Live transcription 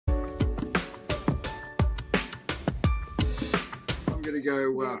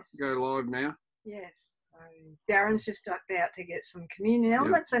to go go live now. Yes. So Darren's just ducked out to get some communion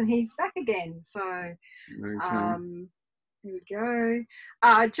elements, and he's back again. So, here we go.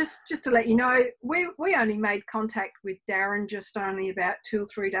 Just to let you know, we only made contact with Darren just only about 2 or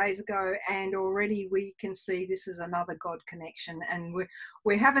 3 days ago, and already we can see this is another God connection. And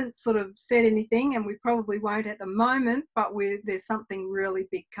we haven't sort of said anything, and we probably won't at the moment, but there's something really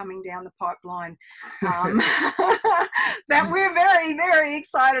big coming down the pipeline that we're very, very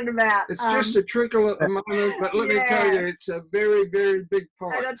excited about. It's just a trickle at the moment, but let me tell you, it's a very, very big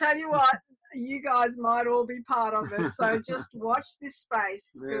part. And I tell you what, you guys might all be part of it, so just watch this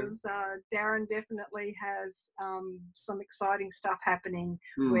space, because Darren definitely has some exciting stuff happening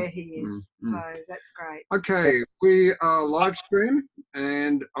where he is. So that's great. Okay, we are live stream,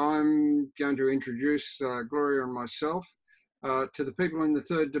 and I'm going to introduce Gloria and myself to the people in the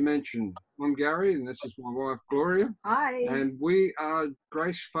third dimension. I'm Gary, and this is my wife Gloria. Hi. And we are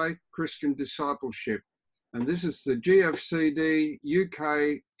Grace Faith Christian Discipleship, and this is the GFCD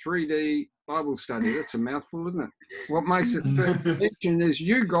UK 3D Bible study. That's a mouthful, isn't it? What makes it interesting is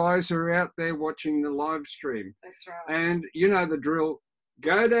you guys are out there watching the live stream. That's right. And you know the drill.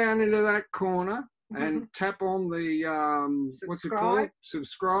 Go down into that corner and tap on the, what's it called?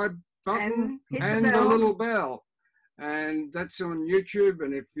 Subscribe button and the little bell. And that's on YouTube.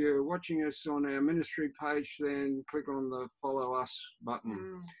 And if you're watching us on our ministry page, then click on the follow us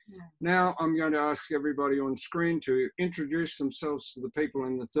button. Now I'm going to ask everybody on screen to introduce themselves to the people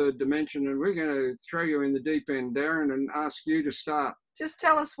in the third dimension. And we're going to throw you in the deep end, Darren, and ask you to start. Just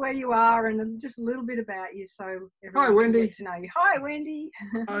tell us where you are and just a little bit about you, so everyone can get to know you. Hi, Wendy.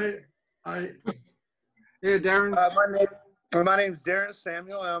 Hi. Yeah, Darren. My name's Darren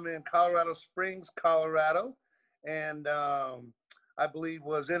Samuel. I'm in Colorado Springs, Colorado. And I believe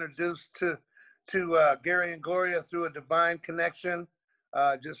was introduced to Gary and Gloria through a divine connection.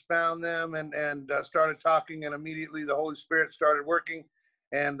 Just found them and started talking, and immediately the Holy Spirit started working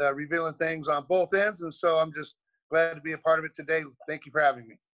and revealing things on both ends. And so I'm just glad to be a part of it today. Thank you for having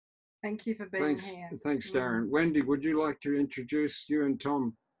me. Thank you for being here. Thanks, Darren. Wendy, would you like to introduce you and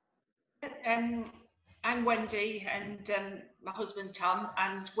Tom? I'm Wendy, and my husband Tom,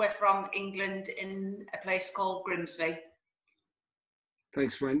 and we're from England in a place called Grimsby.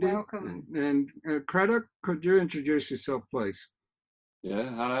 Thanks, Wendy. Welcome. And Craddock, could you introduce yourself, please? Yeah,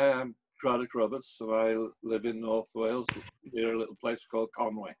 hi, I'm Craddock Roberts, so I live in North Wales, near a little place called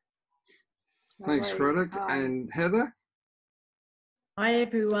Conway. Thanks, Craddock. And Heather? Hi,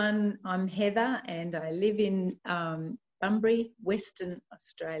 everyone. I'm Heather, and I live in Bunbury, Western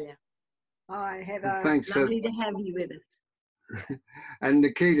Australia. Hi, Heather. Thanks. Lovely to have you with us. And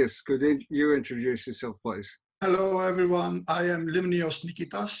Nikitas, could you introduce yourself, please? Hello, everyone. I am Limnios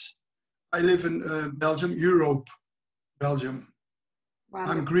Nikitas. I live in Belgium, Europe, Belgium. Wow.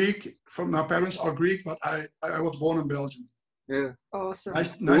 I'm Greek. My parents are Greek, but I was born in Belgium. Yeah. Awesome.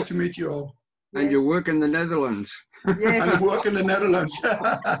 Nice to meet you all. And you work in the Netherlands. Yes. I work in the Netherlands.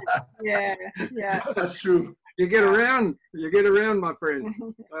 Yeah. That's true. You get around, my friend.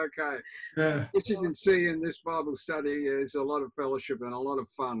 Okay. Yeah. As you can see in this Bible study, there's a lot of fellowship and a lot of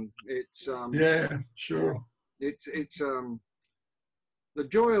fun. It's yeah, sure. It's the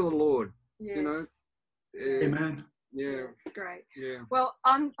joy of the Lord. Yes. You know. Amen. Yeah. It's great. Yeah. Well,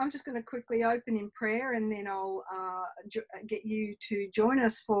 I'm just going to quickly open in prayer, and then I'll get you to join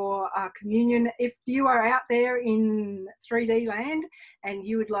us for communion. If you are out there in 3D land and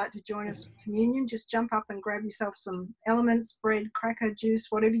you would like to join us for communion, just jump up and grab yourself some elements, bread, cracker, juice,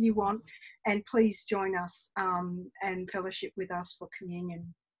 whatever you want, and please join us and fellowship with us for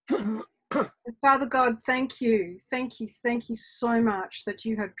communion. Father God, thank you so much that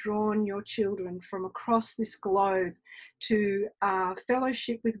you have drawn your children from across this globe to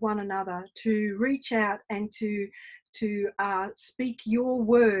fellowship with one another, to reach out and to speak your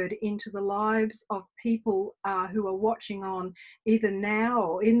word into the lives of people who are watching on either now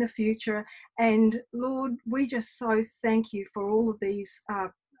or in the future. And Lord, we just so thank you for all of these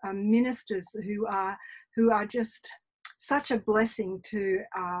ministers who are just such a blessing to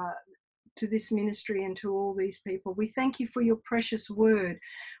this ministry and to all these people. We thank you for your precious word.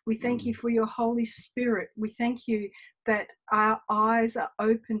 We thank you for your Holy Spirit. We thank you that our eyes are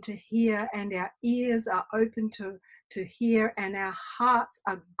open to hear and our ears are open to hear and our hearts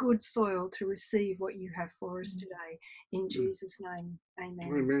are good soil to receive what you have for us today. In Jesus' name, amen.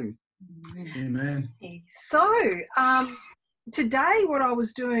 Amen. Amen. So, today what I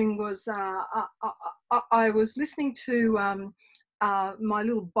was doing was I was listening to my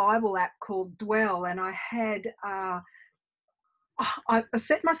little Bible app called Dwell, and I I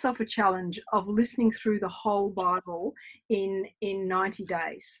set myself a challenge of listening through the whole Bible in 90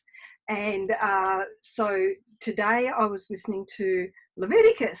 days. And so today I was listening to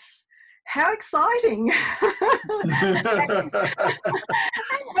Leviticus. How exciting.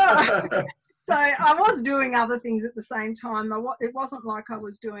 So I was doing other things at the same time. It wasn't like I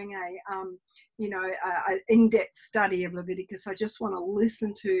was doing an in-depth study of Leviticus. I just want to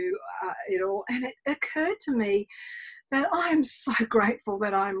listen to it all. And it occurred to me that I am so grateful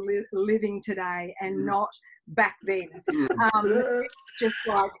that I'm living today and not back then. It's just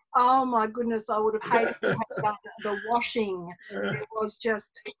like, oh my goodness, I would have hated to have done the washing. It was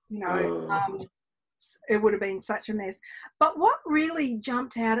just, it would have been such a mess. But what really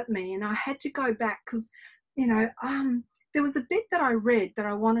jumped out at me, and I had to go back because, there was a bit that I read that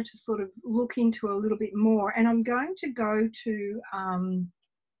I wanted to sort of look into a little bit more. And I'm going to go to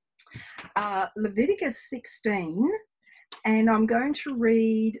Leviticus 16, and I'm going to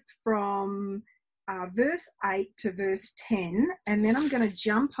read from verse 8 to verse 10, and then I'm going to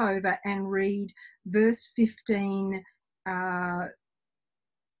jump over and read verse 15.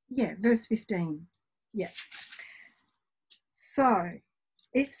 Verse 15. Yeah. So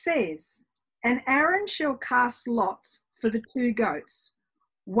it says, "And Aaron shall cast lots for the 2 goats,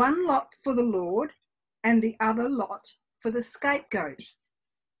 one lot for the Lord and the other lot for the scapegoat.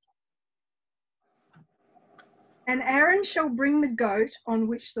 And Aaron shall bring the goat on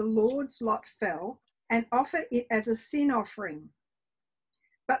which the Lord's lot fell and offer it as a sin offering.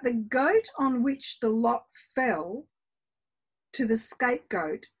 But the goat on which the lot fell to the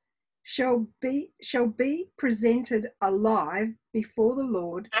scapegoat shall be presented alive before the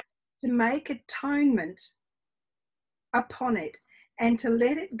Lord to make atonement upon it and to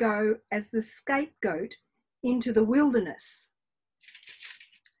let it go as the scapegoat into the wilderness."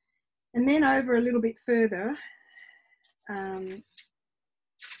 And then over a little bit further, I'll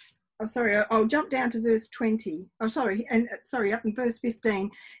jump down to verse 20. Up in verse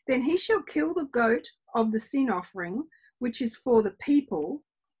 15. "Then he shall kill the goat of the sin offering, which is for the people,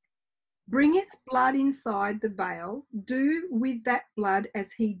 bring its blood inside the veil, do with that blood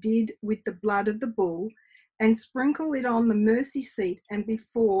as he did with the blood of the bull, and sprinkle it on the mercy seat and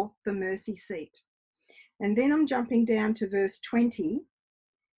before the mercy seat." And then I'm jumping down to verse 20.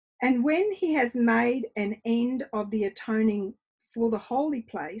 "And when he has made an end of the atoning for the holy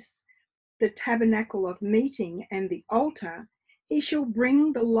place, the tabernacle of meeting and the altar, he shall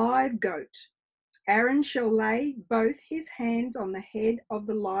bring the live goat. Aaron shall lay both his hands on the head of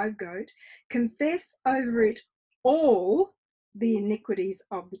the live goat, confess over it all the iniquities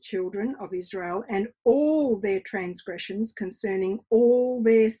of the children of Israel and all their transgressions concerning all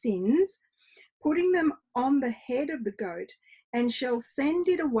their sins, putting them on the head of the goat, and shall send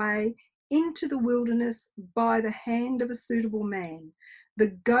it away into the wilderness by the hand of a suitable man. The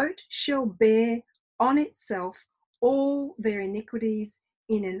goat shall bear on itself all their iniquities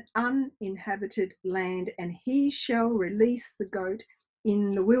in an uninhabited land, and he shall release the goat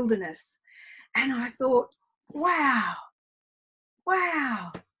in the wilderness." And I thought, wow,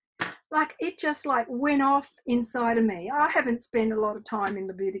 like it just like went off inside of me. I haven't spent a lot of time in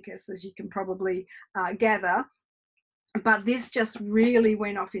Leviticus, as you can probably gather, but this just really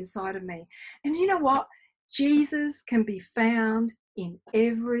went off inside of me. And you know what? Jesus can be found in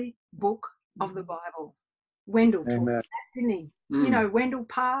every book of the Bible. Wendell taught that, didn't he? You know, Wendell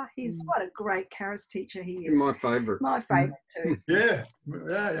Parr, what a great charis teacher he is. My favourite. My favourite too. Yeah.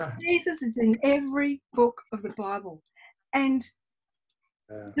 Jesus is in every book of the Bible. And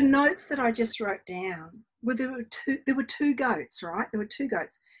the notes that I just wrote down, there were two goats, right? There were 2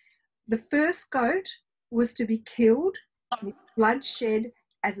 goats. The first goat was to be killed with blood shed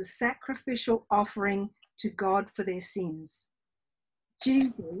as a sacrificial offering to God for their sins.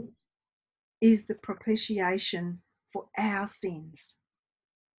 Jesus is the propitiation for our sins.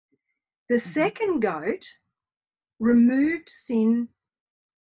 The second goat removed sin.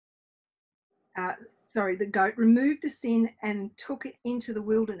 The goat removed the sin and took it into the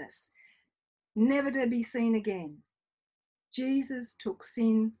wilderness, never to be seen again. Jesus took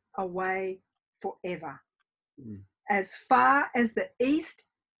sin away forever. As far as the east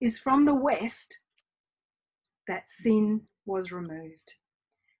is from the west, that sin was removed.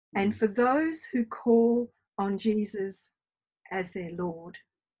 And for those who call on Jesus as their Lord,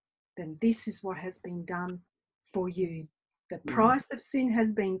 then this is what has been done for you. The price of sin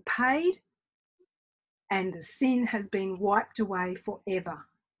has been paid, and the sin has been wiped away forever.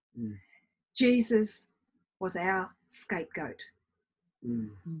 Jesus was our scapegoat.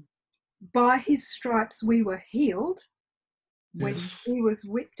 By his stripes we were healed. When he was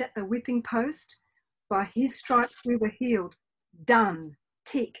whipped at the whipping post, by his stripes we were healed. done,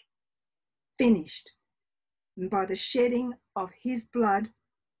 tick, finished. And by the shedding of his blood,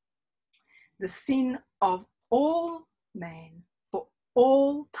 the sin of all man for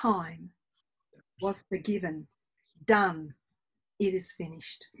all time was forgiven. Done. It is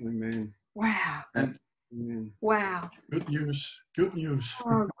finished. Amen. Wow. Amen. Wow. Good news. Good news.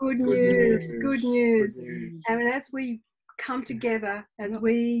 Oh, good Good news. news. Good news. Good news. And as we come together, as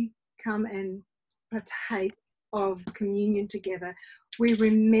we come and partake of communion together, we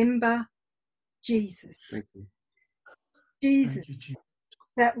remember Jesus. Thank you. Jesus, Thank you, Jesus.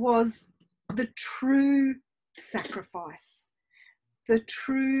 that was the true sacrifice, the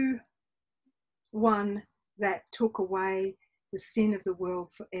true one that took away the sin of the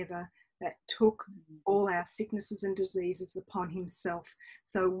world forever, that took all our sicknesses and diseases upon himself,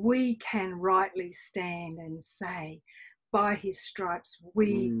 so we can rightly stand and say, by his stripes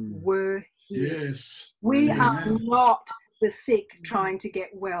we were healed. Yes. We are Amen. not the sick trying to get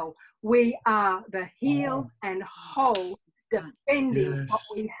well. We are the healed and whole, defending Yes. what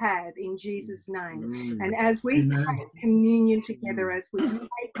we have in Jesus' name. Mm. And as we Amen. take communion together, as we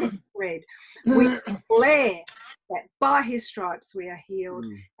take this bread, we declare that by his stripes we are healed,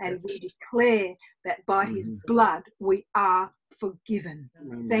 and we declare that by his blood we are forgiven.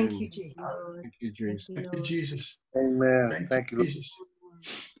 Amen. Thank you, Jesus. Thank you, Jesus. Thank you, Jesus. Amen. Thank you, Jesus.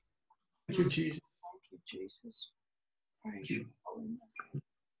 Thank you, Jesus. Thank you, Jesus. Praise Thank you. your holy name.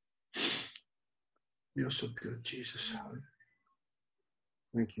 You're so good, Jesus.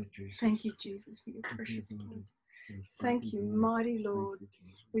 Thank you, Jesus. Thank you, Jesus, for your precious Lord. blood. Yes, Thank you, mighty Lord. Thank you,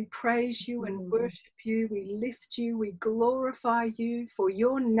 Jesus. We praise you and worship you. We lift you. We glorify you, for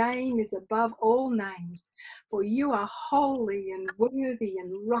your name is above all names. For you are holy and worthy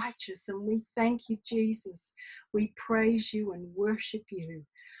and righteous. And we thank you, Jesus. We praise you and worship you,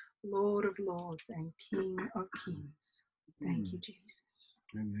 Lord of lords and King of kings. Thank you, Jesus.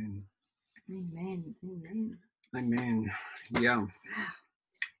 Amen. Amen. Amen. Amen. Yeah.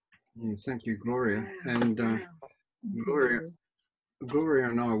 Yeah, thank you, Gloria. And Gloria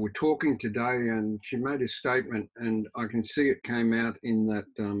and I were talking today, and she made a statement, and I can see it came out in that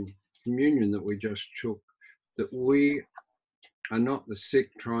communion that we just took, that we are not the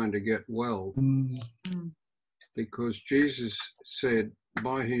sick trying to get well, because Jesus said,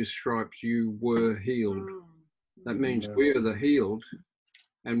 by his stripes you were healed. That means we are the healed,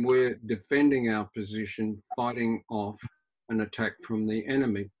 and we're defending our position, fighting off an attack from the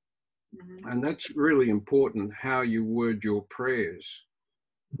enemy. And that's really important, how you word your prayers.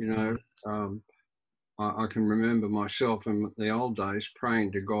 You know, I can remember myself in the old days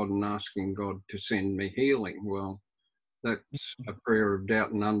praying to God and asking God to send me healing. Well, that's a prayer of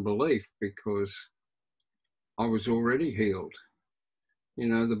doubt and unbelief, because I was already healed. You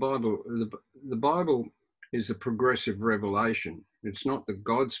know, the Bible is a progressive revelation. It's not that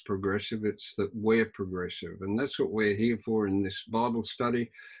God's progressive, it's that we're progressive. And that's what we're here for in this Bible study.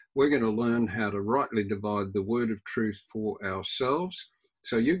 We're going to learn how to rightly divide the word of truth for ourselves.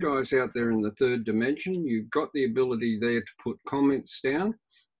 So you guys out there in the third dimension, you've got the ability there to put comments down,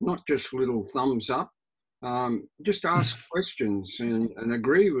 not just little thumbs up. Just ask questions and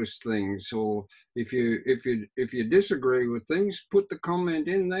agree with things, or if you disagree with things, put the comment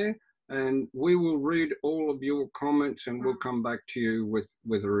in there, and we will read all of your comments, and we'll come back to you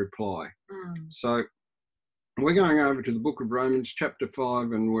with a reply. So we're going over to the book of Romans chapter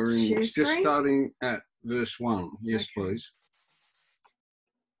 5, and we're just starting at verse 1. Yes, okay. Please.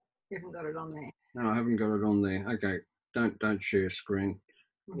 You haven't got it on there. No, I haven't got it on there. Okay, don't share screen.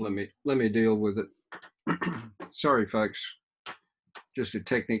 Let me deal with it. Sorry, folks. Just a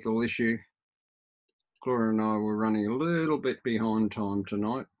technical issue. Gloria and I were running a little bit behind time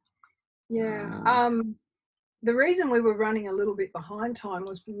tonight. Yeah. The reason we were running a little bit behind time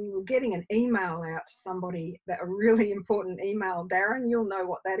was we were getting an email out to somebody, that a really important email. Darren, you'll know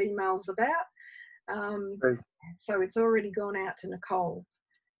what that email's about. So it's already gone out to Nicole.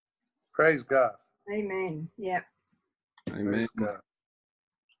 Praise God. Amen. Yep. Amen. Praise God.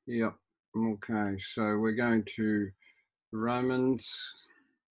 Yep. Okay, so we're going to Romans.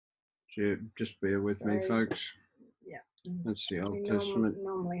 Just bear with me, folks. Yeah. That's the Old we Testament.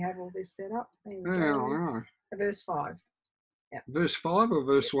 Normally have all this set up. There we Yeah, go. right. Verse 5. Yeah. Verse 5 or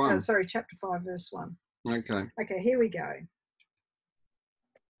verse 1? Oh, sorry, chapter 5, verse 1. Okay. Okay, here we go.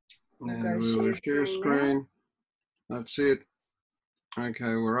 We'll share screen. That's it. Okay,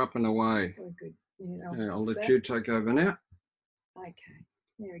 we're up and away. We're good. I'll let you take over now. Okay,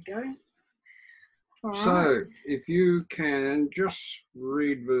 there we go. All so, right. if you can just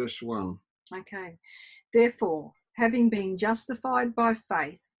read verse 1. Okay. Therefore, having been justified by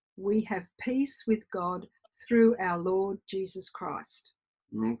faith, we have peace with God through our Lord Jesus Christ.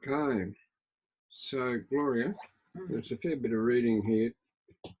 Okay. So, Gloria, there's a fair bit of reading here.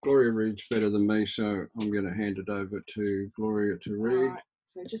 Gloria reads better than me, so I'm going to hand it over to Gloria to read. Right.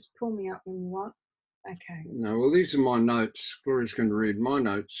 So just pull me up when you want. Okay. No, well, these are my notes. Gloria's going to read my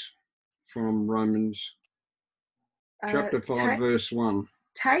notes from Romans chapter 5, verse 1.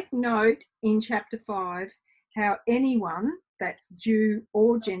 Take note in chapter 5 how anyone, that's Jew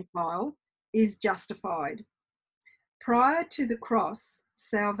or Gentile, is justified. Prior to the cross,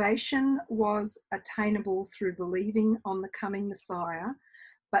 salvation was attainable through believing on the coming Messiah,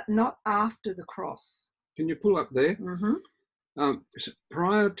 but not after the cross. Can you pull up there? Mm-hmm.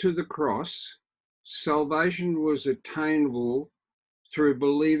 Prior to the cross, salvation was attainable through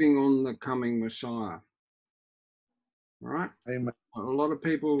believing on the coming Messiah. Right? Amen. A lot of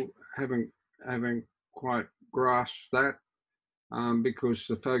people haven't quite grasped that because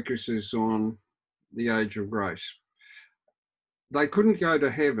the focus is on the age of grace. They couldn't go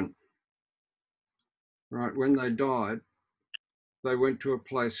to heaven. Right? When they died, they went to a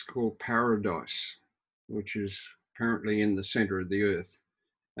place called paradise, which is apparently in the center of the earth.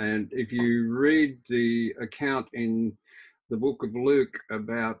 And if you read the account in the book of Luke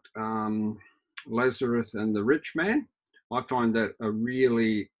about Lazarus and the rich man, I find that a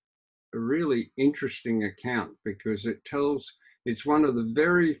really interesting account, because it's one of the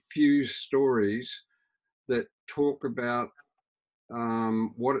very few stories that talk about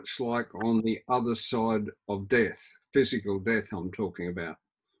what it's like on the other side of death, physical death I'm talking about.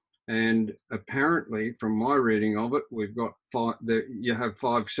 And apparently, from my reading of it, we've got you have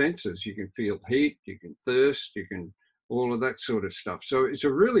 5 senses. You can feel heat, you can thirst, you can all of that sort of stuff. So it's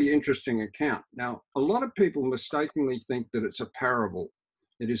a really interesting account. Now, a lot of people mistakenly think that it's a parable.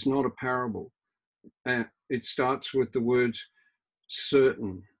 It is not a parable. And it starts with the words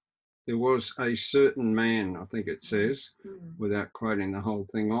certain. There was a certain man, I think it says, without quoting the whole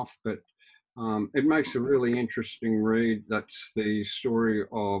thing off, but it makes a really interesting read. That's the story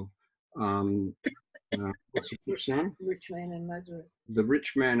of, what's the first name? Rich man and Lazarus. The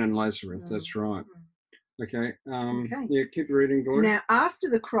rich man and Lazarus, that's right. Okay. Yeah, keep reading, Gloria. Now, after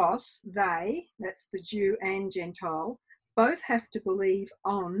the cross, they, that's the Jew and Gentile, both have to believe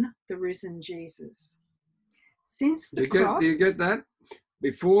on the risen Jesus. Since the cross... Do you get that?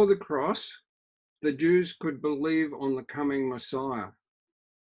 Before the cross, the Jews could believe on the coming Messiah.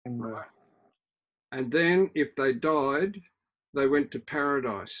 Right. And then if they died, they went to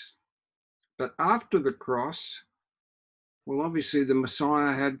paradise. But after the cross, well, obviously the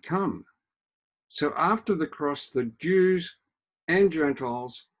Messiah had come. So after the cross, the Jews and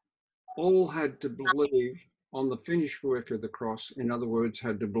Gentiles all had to believe on the finished work of the cross. In other words,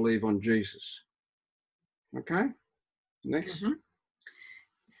 had to believe on Jesus. Okay, next. Mm-hmm.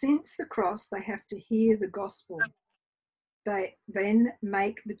 Since the cross, they have to hear the gospel. They then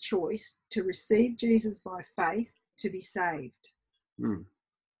make the choice to receive Jesus by faith to be saved.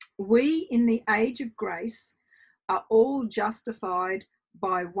 We, in the age of grace, are all justified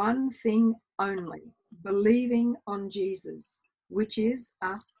by one thing only, believing on Jesus, which is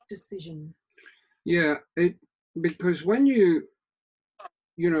a decision. Yeah, because when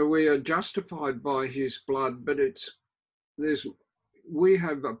we are justified by his blood, but we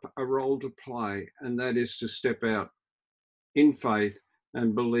have a role to play, and that is to step out in faith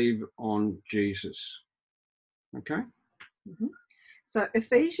and believe on Jesus. Okay? Mm-hmm. So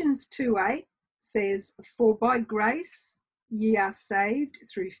Ephesians 2:8 says, "For by grace ye are saved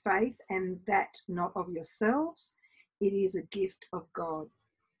through faith, and that not of yourselves. It is a gift of God."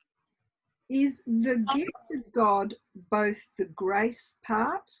 Is the gift of God both the grace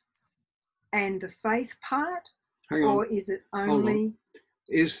part and the faith part? Or is it only...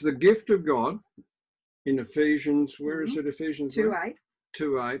 Is the gift of God in Ephesians, where is it? Ephesians 2:8.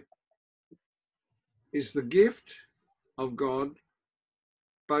 2:8. Is the gift of God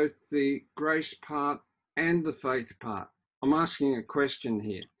both the grace part and the faith part? I'm asking a question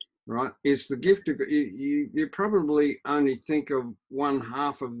here, right? Is the gift of God, you probably only think of one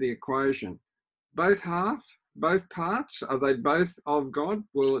half of the equation. Both parts, are they both of God?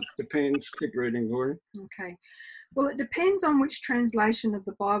 Well, it depends. Keep reading, Gloria. Okay. Well, it depends on which translation of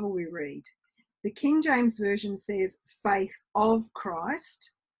the Bible we read. The King James Version says faith of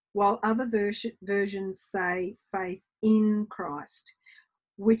Christ, while other versions say faith in Christ.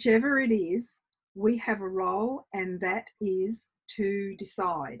 Whichever it is, we have a role, and that is to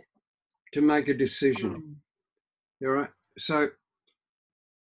decide. To make a decision. All right. So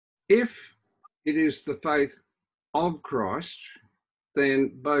if it is the faith of Christ,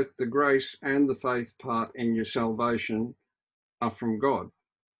 then both the grace and the faith part in your salvation are from God.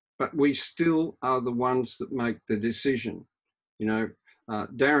 but we still are the ones that make the decision. You know,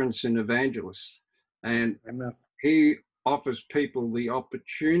 Darren's an evangelist, and he offers people the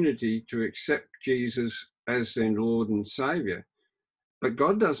opportunity to accept Jesus as their Lord and Savior. But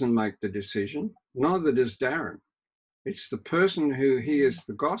God doesn't make the decision, neither does Darren. It's the person who hears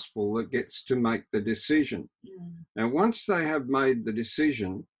the gospel that gets to make the decision. And once they have made the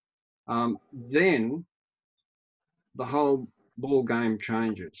decision, then the whole ball game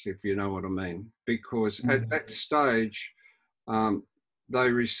changes, if you know what I mean. Because at that stage, they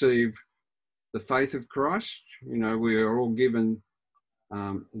receive the faith of Christ. You know, we are all given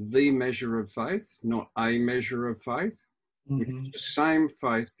the measure of faith, not a measure of faith. The same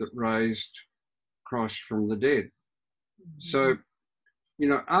faith that raised Christ from the dead. So, you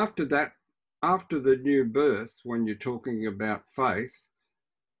know, after that, after the new birth, when you're talking about faith,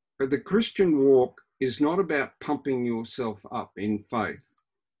 but the Christian walk is not about pumping yourself up in faith.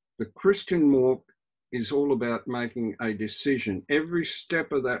 The Christian walk is all about making a decision. Every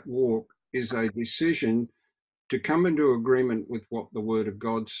step of that walk is a decision to come into agreement with what the Word of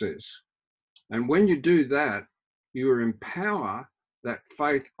God says. And when you do that, you empower that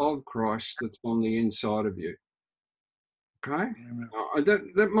faith of Christ that's on the inside of you. Okay?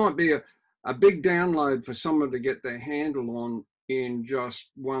 That might be a big download for someone to get their handle on in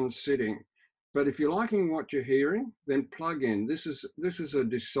just one sitting. But if you're liking what you're hearing, then plug in. This is a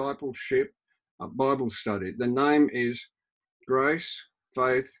discipleship, a Bible study. The name is Grace,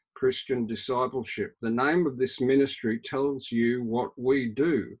 Faith, Christian Discipleship. The name of this ministry tells you what we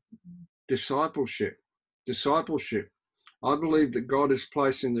do. Discipleship. Discipleship. I believe that God is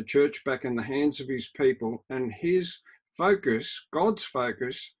placing the church back in the hands of his people, and his focus, God's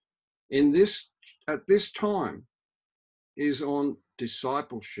focus at this time is on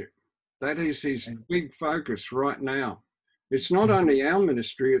discipleship. That is his big focus right now. It's not only our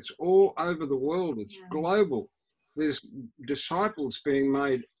ministry, it's all over the world. It's global. There's disciples being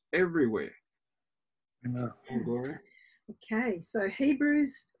made everywhere. Gloria. Okay, so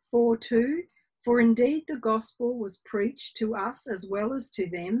Hebrews 4:2, for indeed the gospel was preached to us as well as to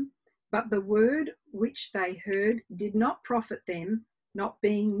them, but the word which they heard did not profit them, not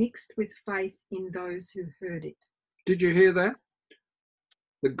being mixed with faith in those who heard it. Did you hear that?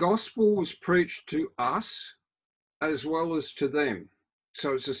 The gospel was preached to us as well as to them.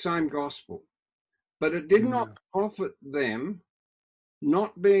 So it's the same gospel. But it did not profit them,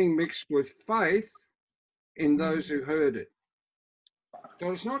 not being mixed with faith in those who heard it. So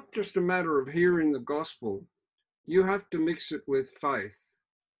it's not just a matter of hearing the gospel. You have to mix it with faith.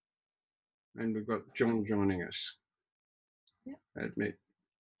 And we've got John joining us. Admit.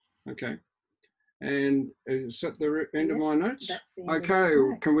 Okay. And is that the end of my notes? That's the end okay, of those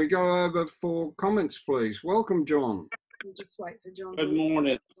notes. Can we go over for comments, please? Welcome, John. We'll just wait for John. Good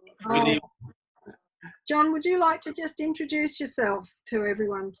morning. John, would you like to just introduce yourself to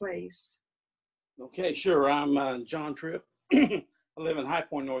everyone, please? Okay, sure. I'm John Tripp. I live in High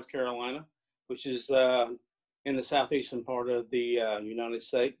Point, North Carolina, which is in the southeastern part of the United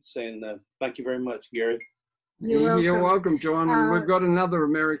States. And thank you very much, Gary. You're welcome, John. And we've got another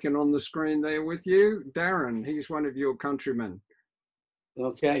American on the screen there with you, Darren. He's one of your countrymen.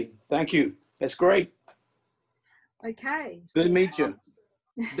 Okay, thank you. That's great. Okay. Good to meet you.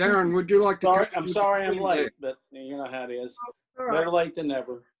 Darren, would you like to... I'm sorry I'm late, but you know how it is. Right. Better late than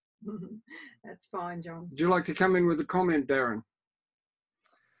never. That's fine, John. Would you like to come in with a comment, Darren?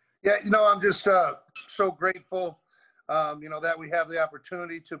 Yeah, you know, I'm just so grateful, you know, that we have the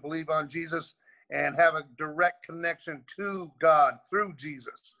opportunity to believe on Jesus and have a direct connection to God through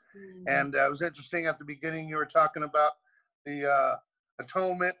Jesus. And it was interesting at the beginning, you were talking about the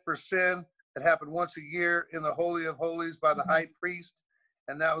atonement for sin that happened once a year in the Holy of Holies by the high priest.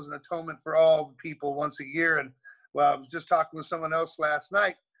 And that was an atonement for all the people once a year. And well, I was just talking with someone else last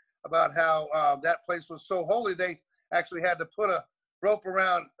night about how that place was so holy, they actually had to put a rope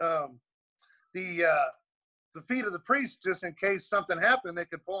around the feet of the priest just in case something happened, they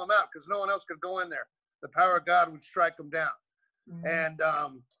could pull them out because no one else could go in there. The power of God would strike them down. And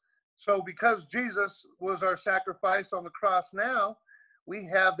so because Jesus was our sacrifice on the cross now, we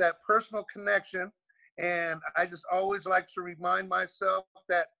have that personal connection. And I just always like to remind myself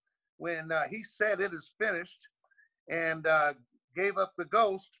that when he said it is finished and gave up the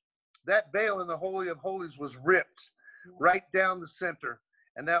ghost, that veil in the Holy of Holies was ripped right down the center.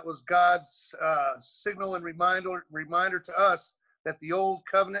 And that was God's signal and reminder to us that the old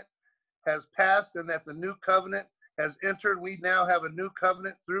covenant has passed and that the new covenant has entered. We now have a new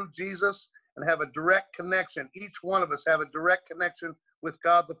covenant through Jesus and have a direct connection. Each one of us have a direct connection with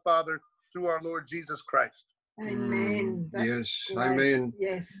God the Father through our Lord Jesus Christ. Amen. Yes. Great. Amen.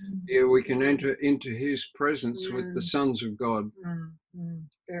 Yes. Yeah, we can enter into his presence with the sons of God.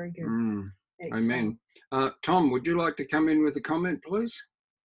 Very good. Amen. Tom, would you like to come in with a comment, please?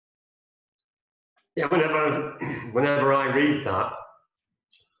 Yeah, whenever I read that,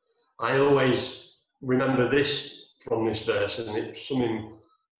 I always remember this from this verse, and it's something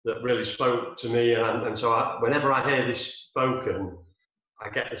that really spoke to me. And so whenever I hear this spoken, I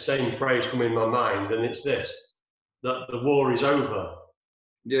get the same phrase come in my mind, and it's this, that the war is over.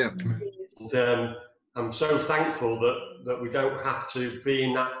 Yeah. And I'm so thankful that we don't have to be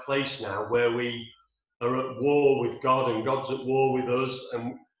in that place now where we are at war with God and God's at war with us.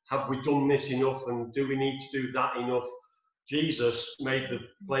 And have we done this enough? And do we need to do that enough? Jesus made the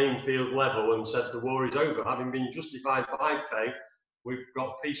playing field level and said the war is over. Having been justified by faith, we've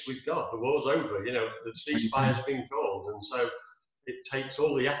got peace with God. The war's over. You know, the ceasefire's been called. And so it takes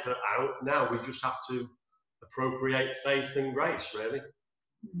all the effort out. Now we just have to appropriate faith and grace, really.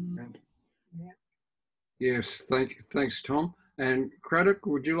 Yes, thanks, Tom. And Craddock,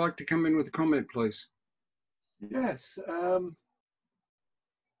 would you like to come in with a comment, please? Yes. I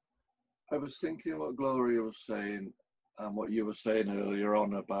was thinking what Gloria was saying and what you were saying earlier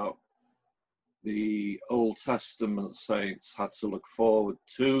on about the Old Testament saints had to look forward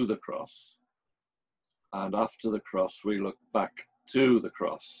to the cross, and after the cross we look back to the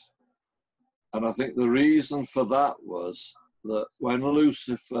cross. And I think the reason for that was that when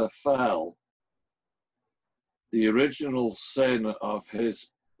Lucifer fell, the original sin of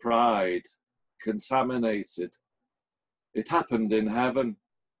his pride contaminated. It happened in heaven,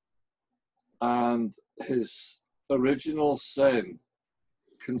 and his original sin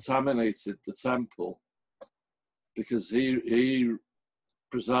contaminated the temple because he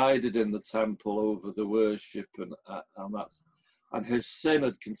presided in the temple over the worship and that, and his sin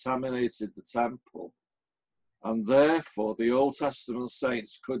had contaminated the temple, and therefore the Old Testament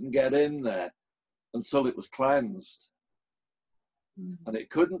saints couldn't get in there until it was cleansed. And it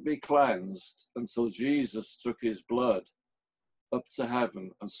couldn't be cleansed until Jesus took his blood up to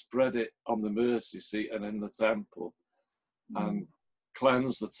heaven and spread it on the mercy seat and in the temple and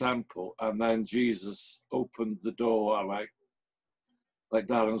cleansed the temple. And then Jesus opened the door, like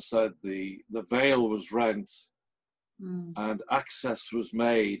Darren said, the veil was rent and access was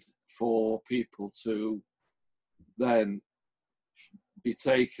made for people to then be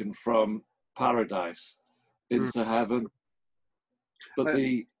taken from paradise into heaven. But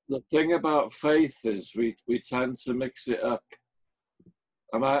the thing about faith is we tend to mix it up.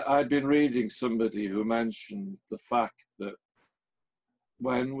 And I'd been reading somebody who mentioned the fact that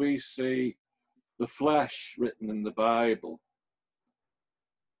when we see the flesh written in the Bible,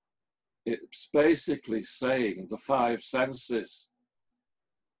 it's basically saying the five senses.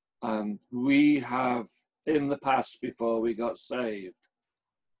 And we have, in the past, before we got saved,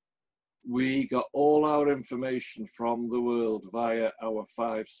 we got all our information from the world via our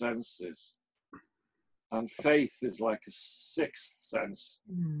five senses. And faith is like a sixth sense,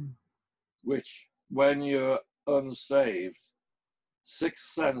 which when you're unsaved,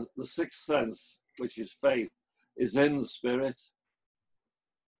 the sixth sense, which is faith, is in the spirit.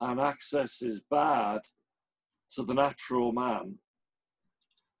 And access is bad to the natural man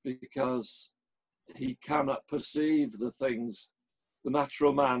because he cannot perceive the things. The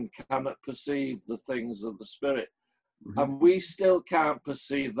natural man cannot perceive the things of the spirit. And we still can't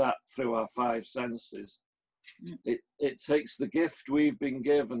perceive that through our five senses. It takes the gift we've been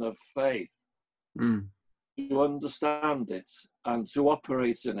given of faith to understand it and to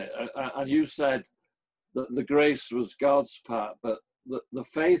operate in it. And you said that the grace was God's part, but the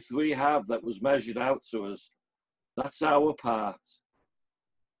faith we have that was measured out to us, that's our part.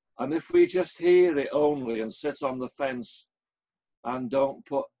 And if we just hear it only and sit on the fence and don't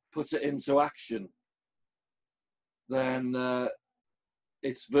put it into action, then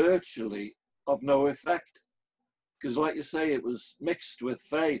it's virtually of no effect. Because like you say, it was mixed with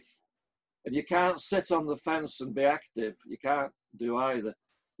faith. And you can't sit on the fence and be active. You can't do either.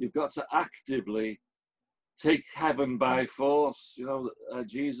 You've got to actively take heaven by force. You know,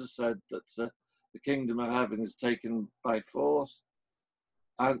 Jesus said that the kingdom of heaven is taken by force.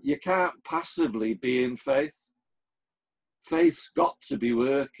 And you can't passively be in faith. Faith's got to be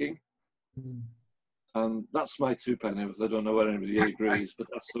working. And that's my two pennies. I don't know whether anybody agrees, but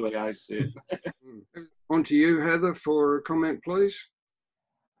that's the way I see it. On to you, Heather, for a comment, please.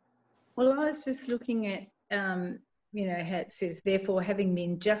 Well, I was just looking at, you know, how it says, therefore, having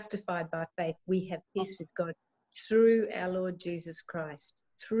been justified by faith, we have peace with God through our Lord Jesus Christ,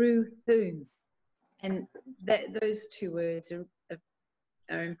 through whom. And those two words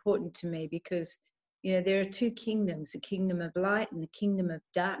are important to me, because You know, there are two kingdoms, the kingdom of light and the kingdom of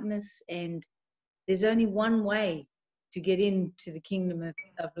darkness, and there's only one way to get into the kingdom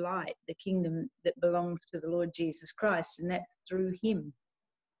of light, the kingdom that belongs to the Lord Jesus Christ, and that's through him.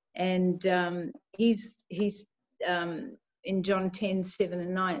 And he's in John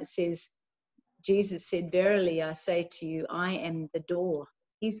 10:7-9, it says, Jesus said, verily I say to you, I am the door.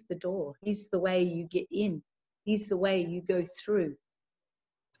 He's the door. He's the way you get in. He's the way you go through.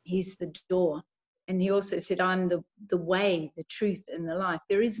 He's the door. And he also said, I'm the way, the truth, and the life.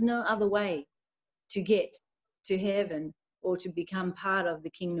 There is no other way to get to heaven or to become part of the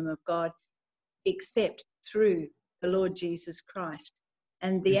kingdom of God except through the Lord Jesus Christ.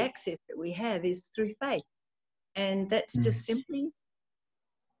 And the access that we have is through faith. And that's just simply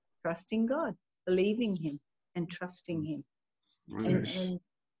trusting God, believing him and trusting him. Yes.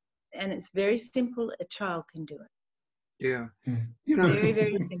 And it's very simple. A child can do it. Yeah. You know, very,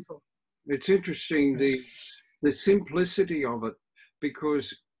 very simple. It's interesting, the simplicity of it,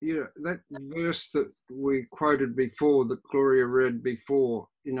 because, you know, that verse that we quoted before, that Gloria read before,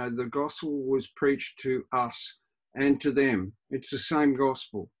 you know, the gospel was preached to us and to them. It's the same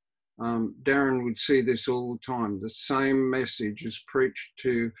gospel. Darren would see this all the time. The same message is preached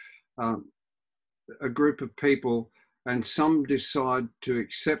to a group of people, and some decide to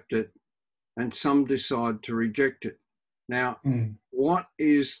accept it and some decide to reject it. Now, what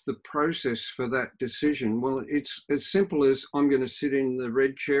is the process for that decision? Well, it's as simple as I'm going to sit in the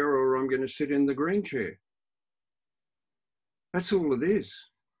red chair or I'm going to sit in the green chair. That's all it is.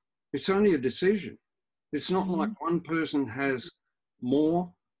 It's only a decision. It's not like one person has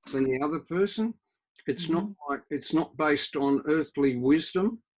more than the other person. It's not like, it's not based on earthly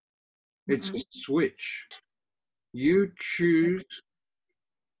wisdom. It's a switch. You choose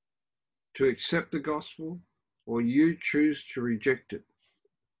to accept the gospel or you choose to reject it.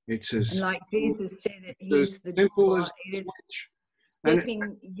 It's as, and like Jesus said, it is the door.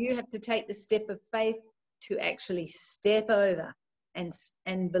 Stepping, you have to take the step of faith to actually step over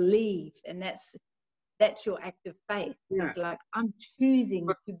and believe, and that's your act of faith. Yeah. It's like, I'm choosing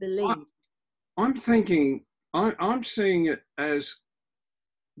to believe. I'm thinking, I'm seeing it as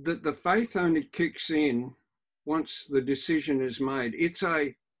that the faith only kicks in once the decision is made. It's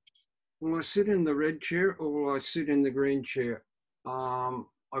a, will I sit in the red chair or will I sit in the green chair? I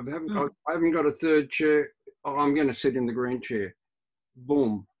haven't got a third chair. Oh, I'm going to sit in the green chair.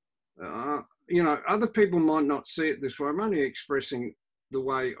 Boom. You know, other people might not see it this way. I'm only expressing the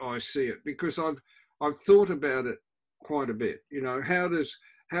way I see it because I've thought about it quite a bit. You know, how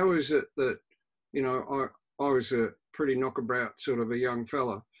is it that, you know, I was a pretty knockabout sort of a young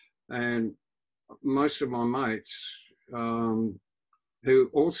fella, and most of my mates who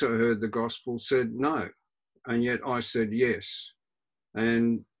also heard the gospel said no, and yet I said yes.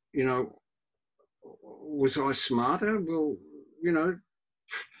 And, you know, was I smarter? Well, you know,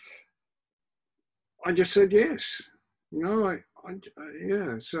 I just said yes. You know,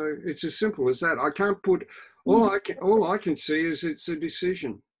 yeah. So it's as simple as that. I can't put all I can see is it's a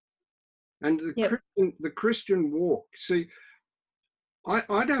decision, and the Christian walk. See,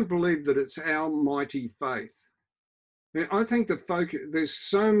 I don't believe that it's our mighty faith. I think there's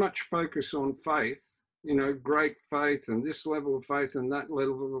so much focus on faith, you know, great faith and this level of faith and that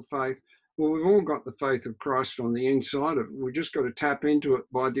level of faith. Well, we've all got the faith of Christ on the inside of it. We've just got to tap into it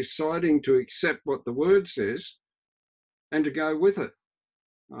by deciding to accept what the word says and to go with it.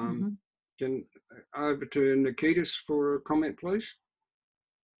 Can over to Nikitas for a comment, please.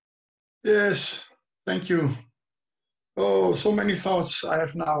 Yes, thank you. Oh, so many thoughts I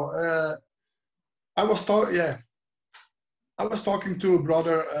have now. I was talking to a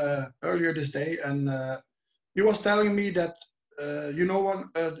brother earlier this day, and he was telling me that you know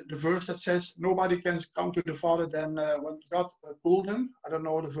the verse that says nobody can come to the Father than when God pulled him. I don't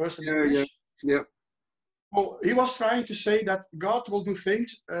know the verse in English. Yeah. Well, he was trying to say that God will do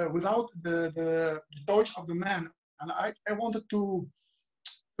things without the choice of the man, and I wanted to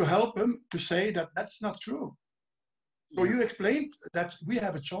help him to say that that's not true. So you explained that we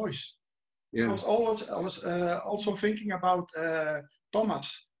have a choice. Yeah. I was also thinking about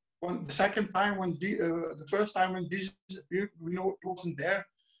Thomas. The first time when Jesus appeared, we know he wasn't there,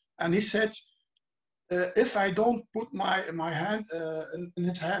 and he said, "If I don't put my hand in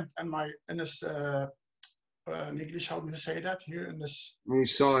his hand and in his in English, how do you say that here in this? In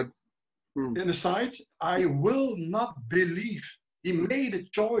his side. In the side, I will not believe." He made a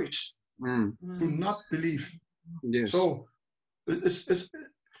choice to not believe. Yes. So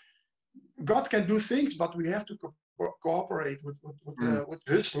God can do things, but we have to cooperate with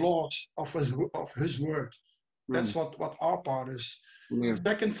His laws of His word. That's what our part is. Yeah. The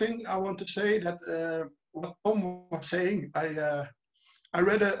second thing I want to say that what Tom was saying, I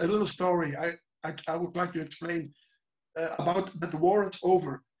read a little story. I would like to explain about that the war is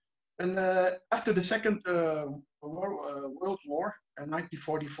over. And after the Second World War in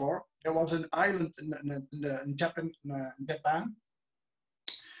 1944, there was an island in Japan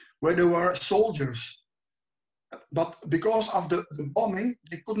where there were soldiers. But because of the bombing,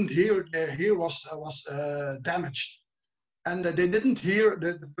 they couldn't hear. Their ear was damaged, and they didn't hear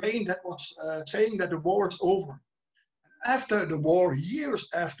the plane that was saying that the war is over. After the war, years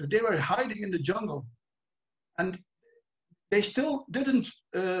after, they were hiding in the jungle, and they still didn't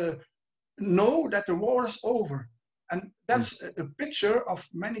know that the war is over. And that's a picture of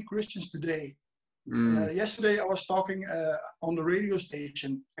many Christians today. Yesterday, I was talking on the radio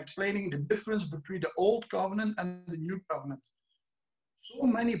station, explaining the difference between the old covenant and the new covenant. So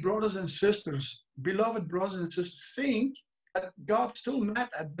many brothers and sisters, beloved brothers and sisters, think that God's still mad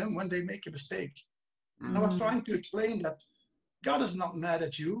at them when they make a mistake. And I was trying to explain that God is not mad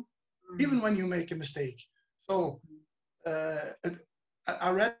at you, even when you make a mistake. So I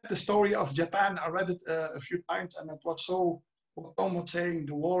read the story of Japan. I read it a few times, and it was so, what Tom was saying,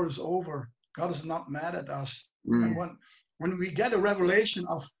 the war is over. God is not mad at us. And when we get a revelation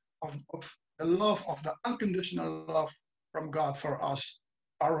of the love, of the unconditional love from God for us,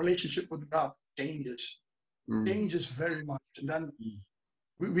 our relationship with God changes very much. And then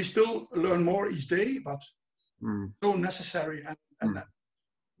we still learn more each day, but so necessary. And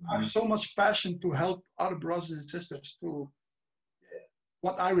I have so much passion to help other brothers and sisters to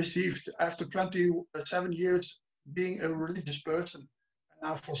what I received after 27 years being a religious person. And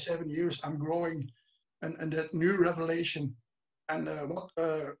now for 7 years, I'm growing and that new revelation. And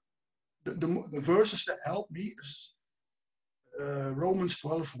the verses that help me is Romans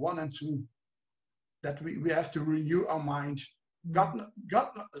 12, 1 and 2, that we have to renew our mind. God,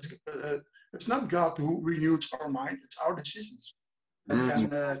 it's not God who renews our mind, it's our decisions that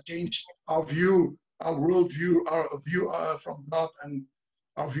can change our view, our worldview, our view from God, and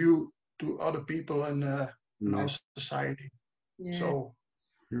our view to other people in our society. Yeah. So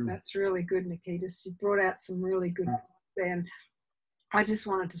that's really good, Nikitas. You brought out some really good points there. And I just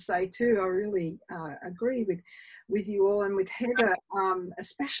wanted to say too, I really agree with you all and with Heather,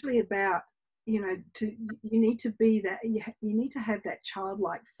 especially about, you need to be that, you need to have that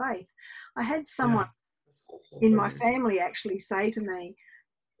childlike faith. I had someone in my family actually say to me,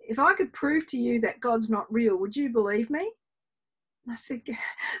 if I could prove to you that God's not real, would you believe me? I said to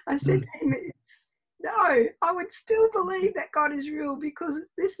him, no, I would still believe that God is real, because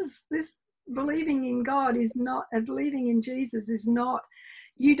this believing in God is not, believing in Jesus is not,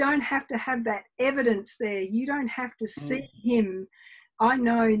 you don't have to have that evidence there. You don't have to see him. I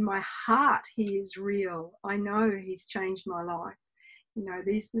know in my heart he is real. I know he's changed my life.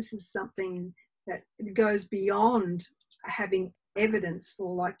 This is something that goes beyond having evidence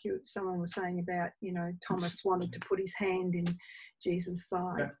for, like someone was saying about, Thomas wanted to put his hand in Jesus'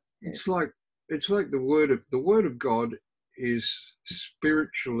 side. It's like the word of God is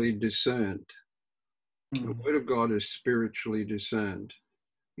spiritually discerned. The word of God is spiritually discerned.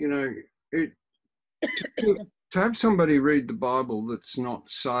 To have somebody read the Bible that's not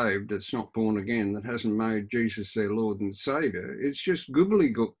saved, that's not born again, that hasn't made Jesus their Lord and Saviour, it's just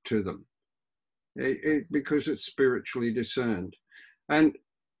gobbledygook to them, because it's spiritually discerned. And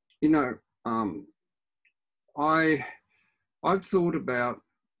I've thought about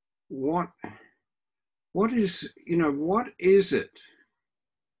what is it?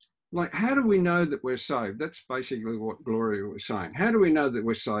 Like, how do we know that we're saved? That's basically what Gloria was saying. How do we know that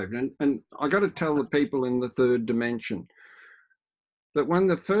we're saved? And I got to tell the people in the third dimension that when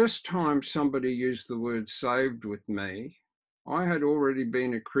the first time somebody used the word saved with me, I had already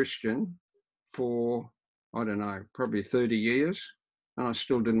been a Christian for, I don't know, probably 30 years, and I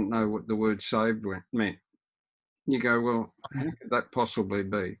still didn't know what the word saved meant. You go, well, how could that possibly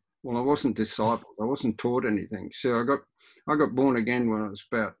be? Well, I wasn't discipled. I wasn't taught anything. So I got born again when I was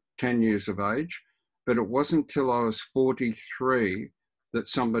about 10 years of age, but it wasn't till I was 43 that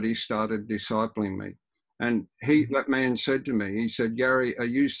somebody started discipling me. And that man said to me, he said, Gary, are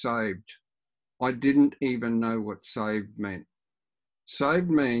you saved? I didn't even know what saved meant. Saved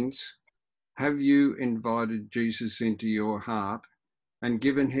means, have you invited Jesus into your heart and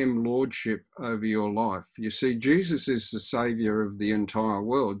given him lordship over your life? You see, Jesus is the saviour of the entire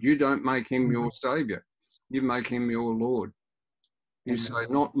world. You don't make him your saviour. You make him your Lord. You say,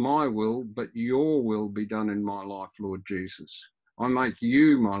 not my will, but your will be done in my life, Lord Jesus. I make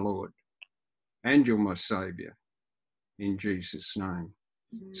you my Lord, and you're my saviour, in Jesus' name.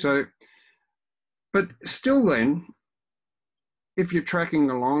 So, but still then, if you're tracking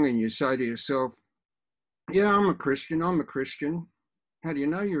along and you say to yourself, yeah, I'm a Christian, how do you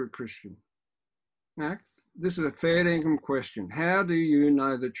know you're a Christian? Now, this is a fair dinkum question. How do you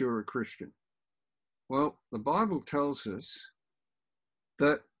know that you're a Christian? Well, the Bible tells us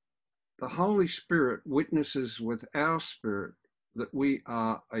that the Holy Spirit witnesses with our spirit that we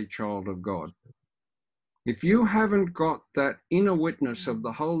are a child of God. If you haven't got that inner witness of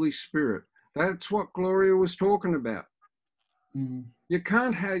the Holy Spirit, that's what Gloria was talking about. You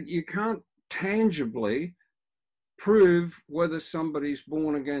can't tangibly prove whether somebody's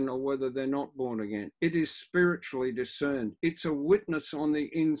born again or whether they're not born again. It is spiritually discerned. It's a witness on the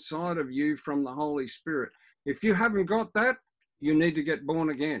inside of you from the Holy Spirit. If you haven't got that, you need to get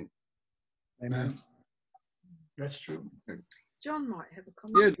born again. Amen. That's true. John might have a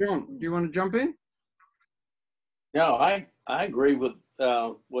comment. Yeah, John, do you want to jump in? No, I agree with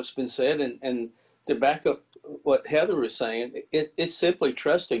what's been said, and to back up what Heather was saying, it's simply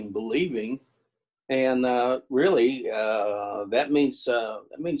trusting, believing, and really that means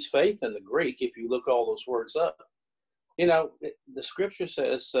faith in the Greek. If you look all those words up, you know, the Scripture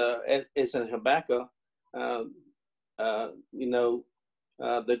says, as in Habakkuk, you know,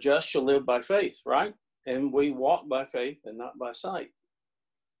 the just shall live by faith, right? And we walk by faith and not by sight.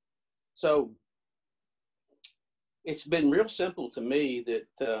 So it's been real simple to me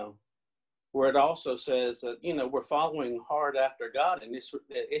that where it also says that, you know, we're following hard after God, and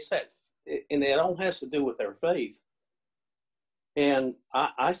it's that, and it all has to do with our faith. And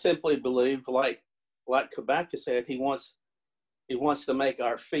I simply believe, like Habakkuk said, he wants to make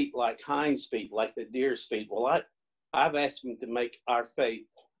our feet like hinds feet, like the deer's feet. Well, I've asked him to make our faith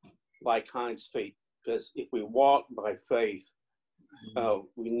like hinds feet, because if we walk by faith,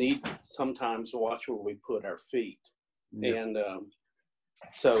 we need sometimes to watch where we put our feet. Yeah. And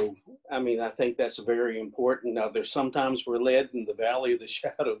so, I mean, I think that's very important. Now, there's sometimes we're led in the valley of the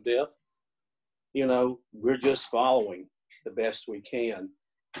shadow of death. You know, we're just following the best we can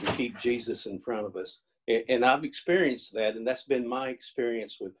to keep Jesus in front of us. And I've experienced that, and that's been my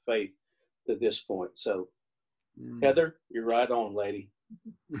experience with faith to this point. So, Heather, you're right on, lady.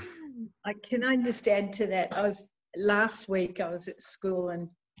 Can I just add to that? Last week I was at school and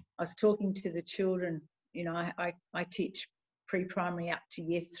I was talking to the children. You know, I teach pre-primary up to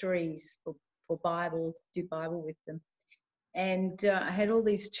year 3s for Bible, do Bible with them. And I had all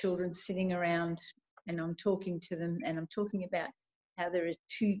these children sitting around and I'm talking to them and I'm talking about how there are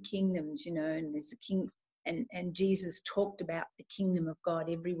 2 kingdoms, you know, and there's a king, and Jesus talked about the kingdom of God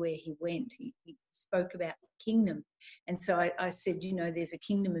everywhere he went. He spoke about the kingdom. And so I said, you know, there's a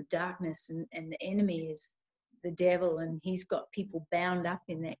kingdom of darkness and the enemy is the devil, and he's got people bound up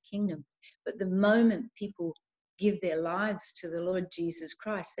in that kingdom. But the moment people give their lives to the Lord Jesus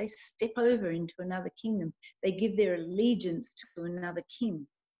Christ, they step over into another kingdom. They give their allegiance to another king.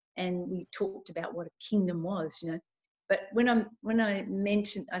 And we talked about what a kingdom was, you know. But when I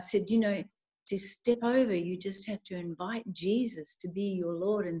mentioned, I said, you know, to step over, you just have to invite Jesus to be your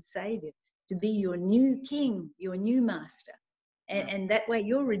Lord and Savior, to be your new king, your new master. And that way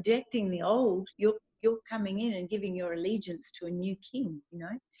you're rejecting the old, you're coming in and giving your allegiance to a new king, you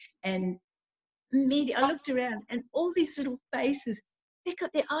know. And I looked around and all these little faces, they've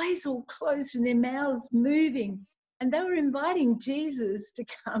got their eyes all closed and their mouths moving. And they were inviting Jesus to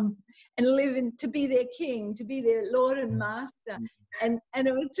come and live and to be their king, to be their Lord and Master. And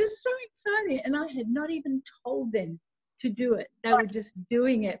it was just so exciting. And I had not even told them to do it. They were just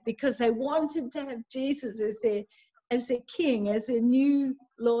doing it because they wanted to have Jesus as their king, as their new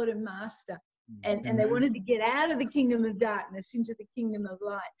Lord and Master. And they wanted to get out of the kingdom of darkness into the kingdom of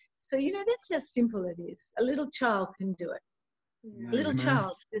light. So, you know, that's how simple it is. A little child can do it. A little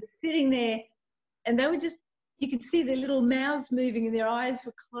child just sitting there, and they were just, you could see their little mouths moving and their eyes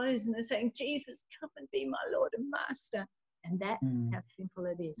were closed, and they're saying, Jesus, come and be my Lord and Master. And that's how simple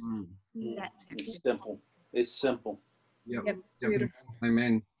it is. That's how it's simple. It's simple. Yep.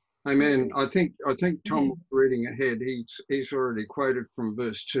 Amen. Amen. I think Tom was reading ahead. He's already quoted from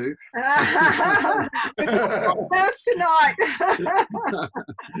verse 2. Verse tonight.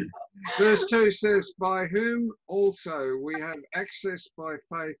 Verse 2 says, by whom also we have access by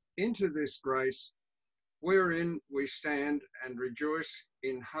faith into this grace, wherein we stand and rejoice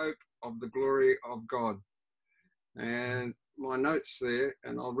in hope of the glory of God. And my notes there,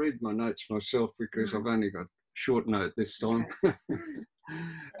 and I'll read my notes myself because I've only got a short note this time. Okay.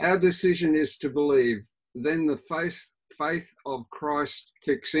 Our decision is to believe. Then the faith of Christ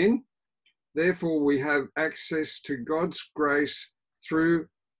kicks in. Therefore, we have access to God's grace through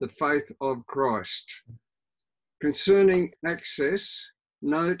the faith of Christ. Concerning access,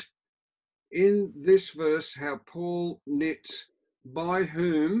 note in this verse how Paul knits by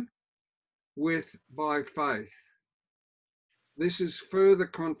whom, by faith. This is further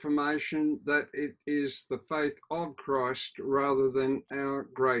confirmation that it is the faith of Christ rather than our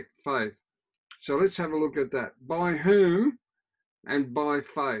great faith. So let's have a look at that. By whom and by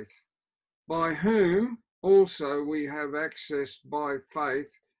faith. By whom also we have access by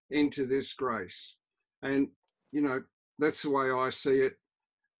faith into this grace. And, you know, that's the way I see it.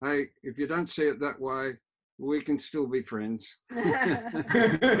 Hey, if you don't see it that way, we can still be friends.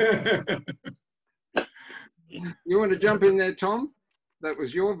 You want to jump in there, Tom? That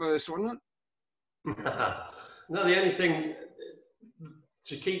was your verse, wasn't it? No, the only thing,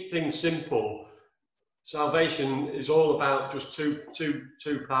 to keep things simple, salvation is all about just two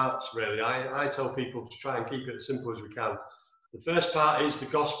parts, really. I tell people to try and keep it as simple as we can. The first part is the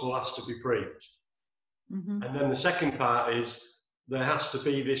gospel has to be preached. Mm-hmm. And then the second part is there has to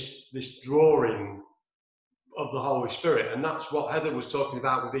be this drawing of the Holy Spirit. And that's what Heather was talking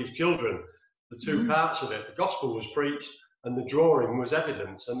about with these children. The two parts of it. The gospel was preached and the drawing was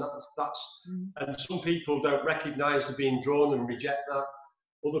evidence. And and some people don't recognize they're being drawn and reject that.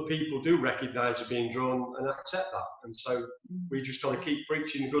 Other people do recognize they're being drawn and accept that. And so we just got to keep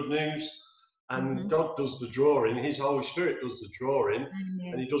preaching the good news. And God does the drawing. His Holy Spirit does the drawing.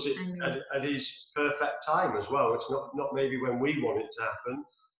 And he does it at his perfect time as well. It's not maybe when we want it to happen,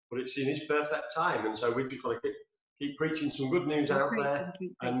 but it's in his perfect time. And so we've just got to keep preaching some good news out there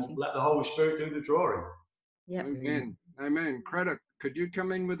and let the Holy Spirit do the drawing. Yeah. Amen. Amen. Craddock, could you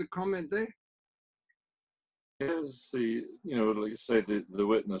come in with a comment there? Yes, like you say, the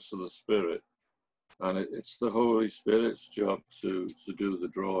witness of the Spirit, and it's the Holy Spirit's job to do the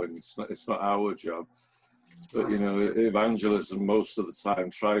drawing. It's not our job. But evangelism most of the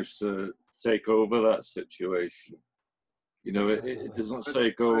time tries to take over that situation. It doesn't say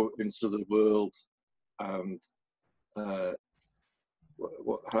go into the world and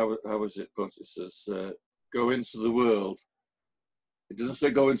how is it put? It says go into the world. It doesn't say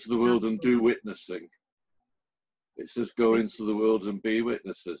go into the world and do witnessing. It says go into the world and be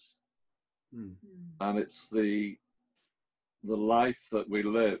witnesses. And it's the life that we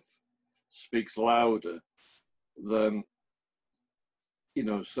live speaks louder than,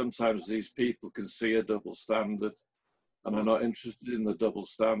 sometimes these people can see a double standard and are not interested in the double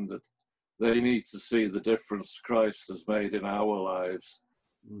standard. They need to see the difference Christ has made in our lives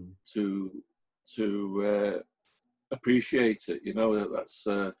to appreciate it.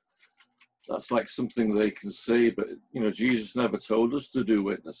 That's like something they can see. But Jesus never told us to do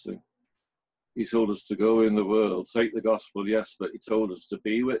witnessing. He told us to go in the world, take the gospel, yes, but he told us to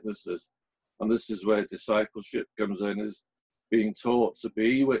be witnesses. And this is where discipleship comes in, is being taught to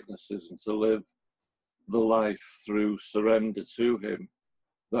be witnesses and to live the life through surrender to him.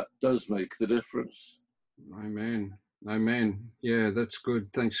 That does make the difference. Amen. Amen. Yeah, that's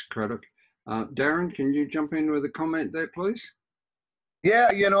good. Thanks, Craddock. Darren, can you jump in with a comment there, please? Yeah,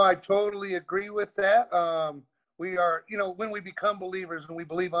 I totally agree with that. We are, when we become believers and we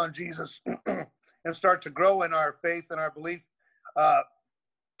believe on Jesus and start to grow in our faith and our belief. I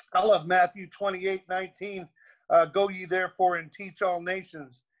love Matthew 28:19. Go ye therefore and teach all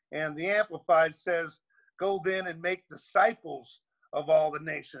nations. And the Amplified says, go then and make disciples of all the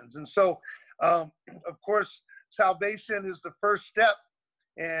nations. And so, of course, salvation is the first step,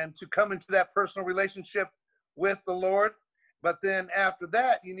 and to come into that personal relationship with the Lord. But then after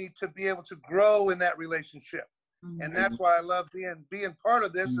that, you need to be able to grow in that relationship. And that's why I love being part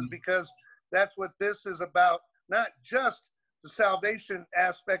of this, is because that's what this is about. Not just the salvation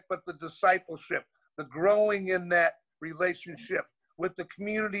aspect, but the discipleship, the growing in that relationship with the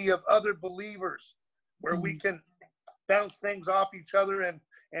community of other believers, where we can bounce things off each other and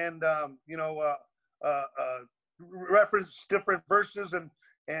reference different verses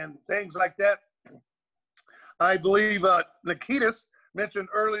and things like that. I believe Nikitas mentioned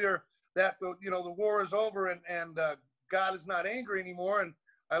earlier that the war is over and God is not angry anymore. And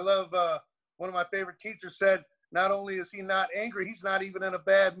I love one of my favorite teachers said, not only is he not angry, he's not even in a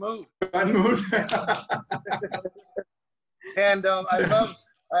bad mood. And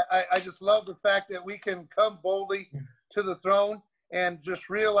I just love the fact that we can come boldly to the throne and just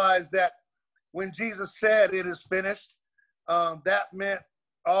realize that when Jesus said it is finished, that meant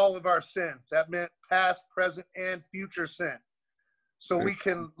all of our sins. That meant past, present, and future sin. So we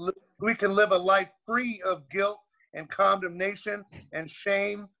can live a life free of guilt and condemnation and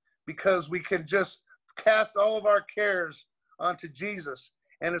shame, because we can just cast all of our cares onto Jesus.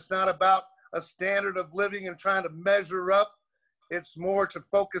 And it's not about a standard of living and trying to measure up. It's more to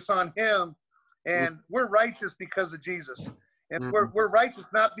focus on him. And we're righteous because of Jesus. And we're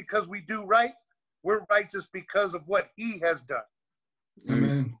righteous not because we do right. We're righteous because of what he has done.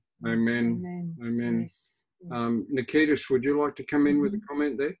 Amen. Amen. Amen. Yes. Yes. Nikitas, would you like to come in with a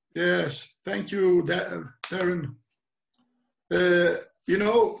comment there? Yes, thank you, Darren. You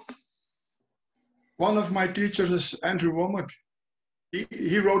know, one of my teachers is Andrew Womack.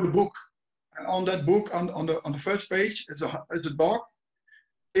 He wrote a book, and on that book, on the first page, it's a dog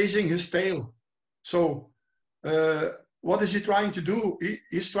chasing his tail. So, what is he trying to do?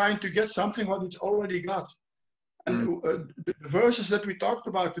 He's trying to get something what he's already got. And the verses that we talked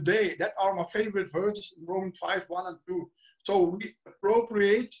about today, that are my favorite verses in Romans 5, 1 and 2. So we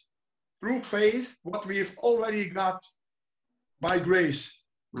appropriate through faith what we've already got by grace.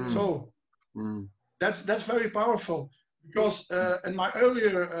 So that's very powerful, because in my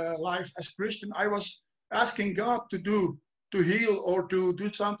earlier life as Christian, I was asking God to heal or to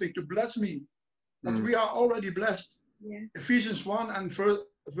do something to bless me. But we are already blessed. Yes. Ephesians 1 and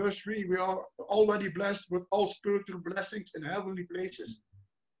verse 3, we are already blessed with all spiritual blessings in heavenly places.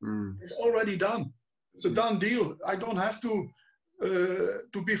 It's already done. It's a done deal. I don't have to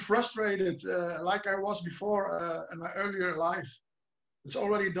be frustrated like I was before in my earlier life. It's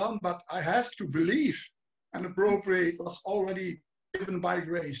already done, but I have to believe and appropriate what's already given by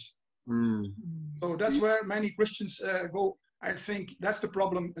grace. So that's where many Christians go. I think that's the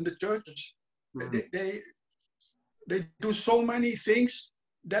problem in the churches. They do so many things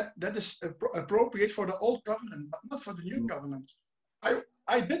that is appropriate for the old covenant, but not for the new covenant.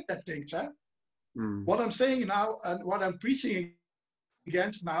 I did that things. What I'm saying now and what I'm preaching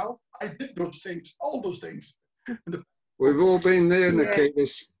against now, I did those things, all those things. We've all been there,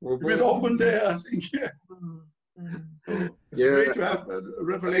 Nikitas. We've all been there, I think. Yeah. So it's great to have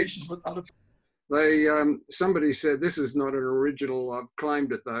revelations with other people. Somebody said, this is not an original, I've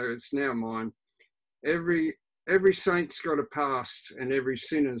claimed it though, it's now mine. Every saint's got a past and every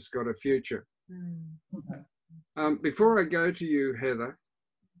sinner's got a future. Before I go to you, Heather,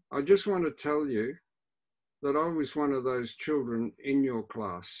 I just want to tell you that I was one of those children in your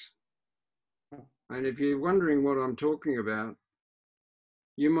class. And if you're wondering what I'm talking about,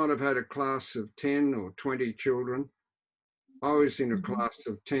 you might have had a class of 10 or 20 children. I was in a class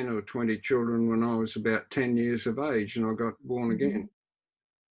of 10 or 20 children when I was about 10 years of age, and I got born again.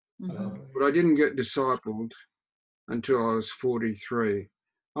 But I didn't get discipled until I was 43.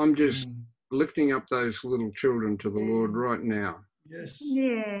 I'm just lifting up those little children to the Lord right now. Yes.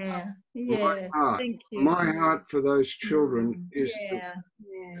 Yeah. Yeah. Thank you. My heart for those children is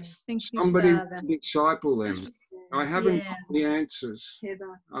Thank you, somebody Father. Disciple them. I haven't got the answers.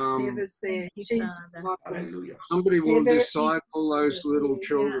 Heather's there. Somebody will disciple those little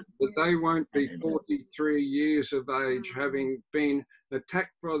children, but they won't be 43 years of age having been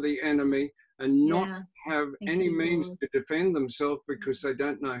attacked by the enemy and not have any means to defend themselves because they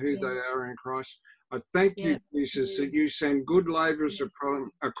don't know who they are in Christ. I thank you, Jesus, that you send good labourers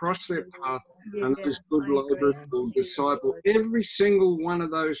across their path, and those good labourers will disciple every single one of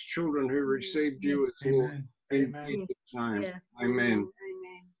those children who received you as Lord. In Jesus' name. Amen.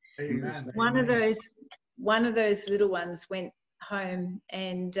 Amen. One of those little ones went home,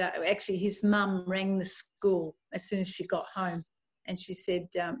 and actually his mum rang the school as soon as she got home, and she said,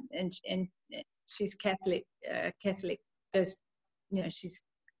 and she's Catholic. Catholic goes, she's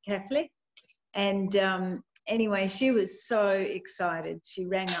Catholic. And anyway, she was so excited. She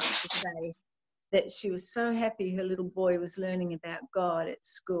rang up to say that she was so happy her little boy was learning about God at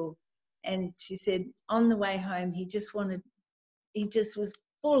school. And she said on the way home, he just was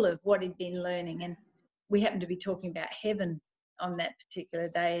full of what he'd been learning. And we happened to be talking about heaven on that particular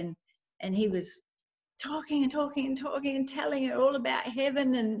day. And he was talking and telling her all about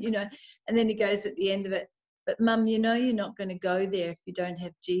heaven. And, and then he goes at the end of it, but Mum, you're not going to go there if you don't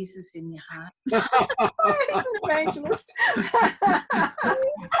have Jesus in your heart. He's an evangelist.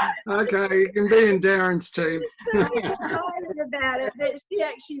 Okay, you can be in Darren's team. I'm excited about it. That she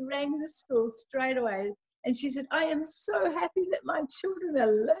actually rang the school straight away, and she said, "I am so happy that my children are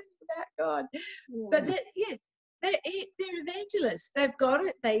learning about God." Yeah. But they're evangelists. They've got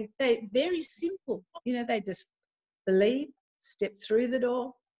it. They're very simple. They just believe, step through the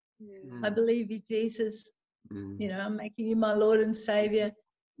door. Yeah. I believe you, Jesus. I'm making you my Lord and Savior.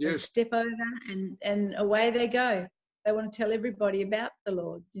 Yes. They step over and away they go. They want to tell everybody about the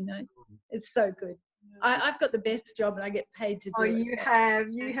Lord, It's so good. I've got the best job and I get paid to do it.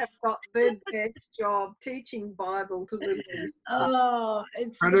 You have got the best job teaching Bible to little ones. Oh,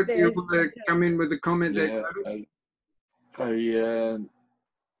 it's I don't you want to come in with a comment there?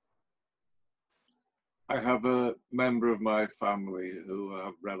 I have a member of my family who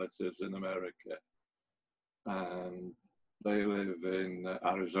have relatives in America, and they live in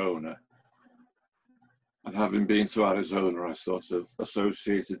Arizona. And having been to Arizona, I sort of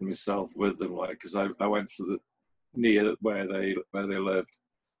associated myself with them, like, because I went to the near where they lived,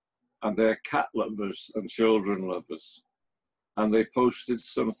 and they're cat lovers and children lovers, and they posted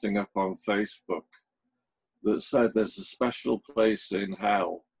something up on Facebook that said there's a special place in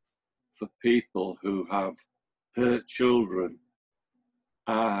hell for people who have hurt children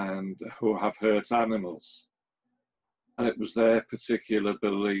and who have hurt animals. And it was their particular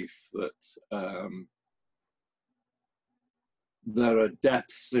belief that there are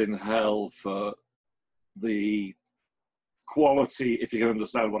depths in hell for the quality, if you can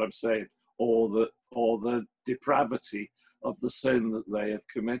understand what I'm saying, or the depravity of the sin that they have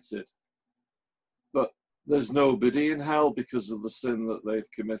committed. But there's nobody in hell because of the sin that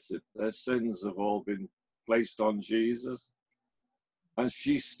they've committed. Their sins have all been placed on Jesus. And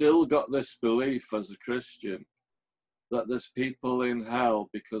she's still got this belief as a Christian that there's people in hell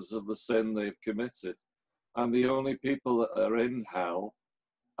because of the sin they've committed. And the only people that are in hell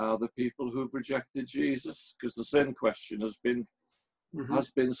are the people who've rejected Jesus, because the sin question has been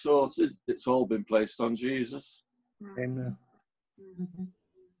sorted. It's all been placed on Jesus. Amen. Mm-hmm.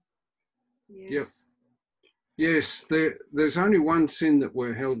 Yes. Yep. Yes, there's only one sin that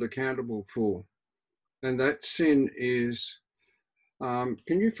we're held accountable for, and that sin is, can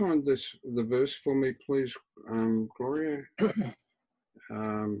you find the verse for me, please, Gloria?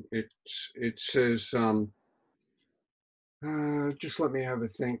 It says, just let me have a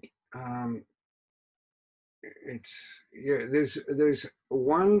think. There's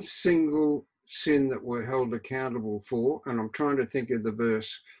one single sin that we're held accountable for, and I'm trying to think of the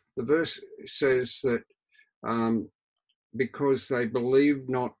verse. The verse says that because they believed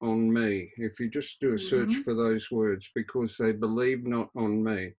not on me. If you just do a search for those words, because they believed not on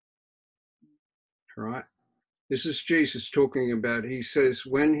me. Right? This is Jesus talking about, he says,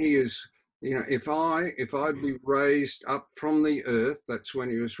 when he is, if I be raised up from the earth, that's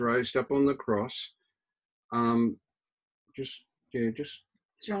when he was raised up on the cross. Just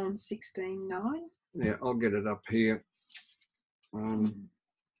John 16:9. Yeah, I'll get it up here.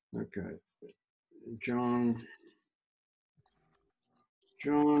 Okay. John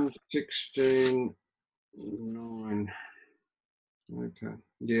 16:9. Okay.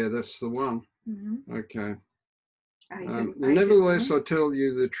 Yeah, that's the one. Okay. Nevertheless, I tell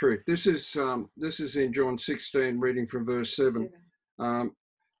you the truth. This is in John 16, reading from verse 7.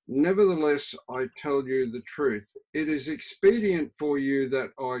 Nevertheless, I tell you the truth. It is expedient for you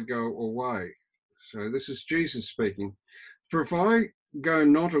that I go away. So this is Jesus speaking. For if I go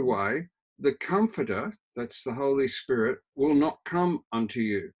not away, the Comforter, that's the Holy Spirit, will not come unto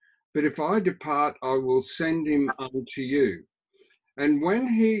you. But if I depart, I will send him unto you. And when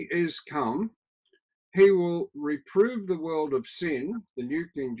he is come, he will reprove the world of sin. The New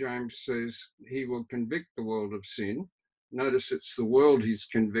King James says he will convict the world of sin. Notice it's the world he's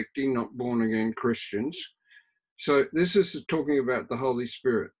convicting, not born-again Christians. So this is talking about the Holy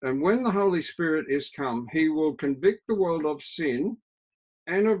Spirit. And when the Holy Spirit is come, he will convict the world of sin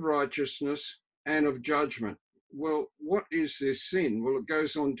and of righteousness and of judgment. Well, what is this sin? Well, it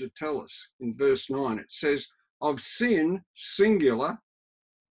goes on to tell us in verse 9. It says, of sin, singular,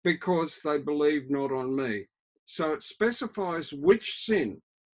 because they believe not on me. So it specifies which sin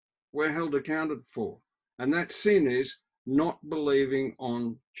we're held accounted for. And that sin is not believing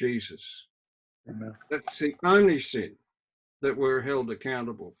on Jesus. Amen. That's the only sin that we're held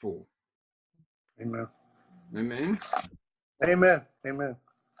accountable for. Amen. Amen. Amen. Amen.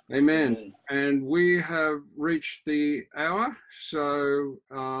 Amen. And we have reached the hour. So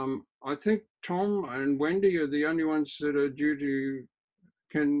I think Tom and Wendy are the only ones that are due to.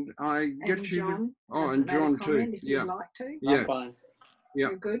 Can I get and you? John And John too. If you'd like to. Yeah. I'm fine. Yeah.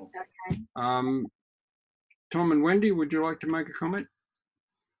 You're good. Okay. Tom and Wendy, would you like to make a comment?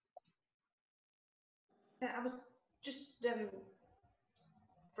 I was just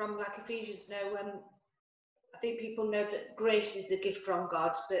from like Ephesians now. I think people know that grace is a gift from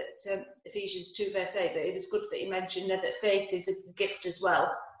God, but Ephesians 2 verse 8. But it was good that you mentioned that faith is a gift as well,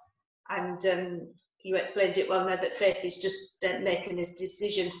 and you explained it well now that faith is just making a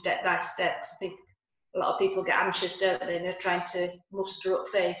decision step by step. I think a lot of people get anxious, don't they, and they're trying to muster up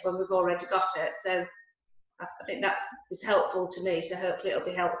faith when we've already got it. So I think that was helpful to me. So hopefully it'll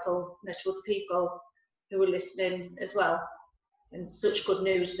be helpful to other people who are listening as well. And such good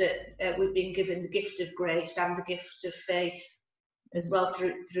news that we've been given the gift of grace and the gift of faith as well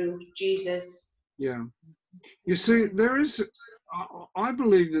through Jesus. Yeah. You see, there is, I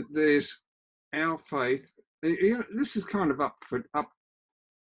believe that there's our faith. This is kind of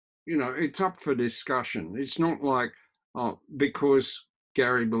it's up for discussion. It's not like, because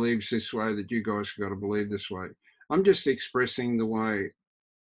Gary believes this way, that you guys have got to believe this way. I'm just expressing the way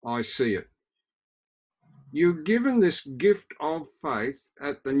I see it. You're given this gift of faith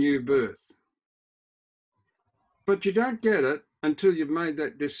at the new birth, but you don't get it until you've made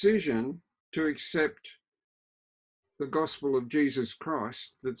that decision to accept the gospel of Jesus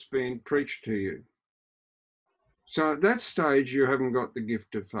Christ that's being preached to you. So at that stage, you haven't got the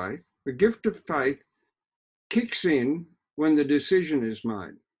gift of faith. The gift of faith kicks in when the decision is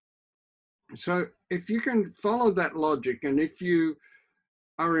made. So if you can follow that logic, and if you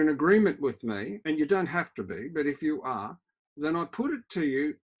are in agreement with me, and you don't have to be, but if you are, then I put it to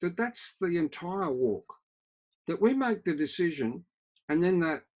you that that's the entire walk, that we make the decision and then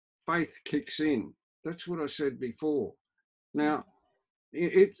that faith kicks in. That's what I said before. Now,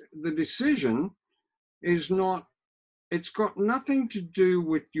 the decision is not, it's got nothing to do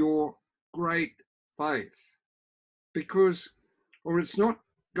with your great faith, because, or it's not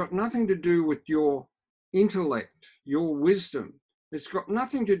got nothing to do with your intellect, your wisdom. It's got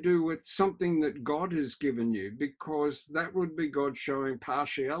nothing to do with something that God has given you, because that would be God showing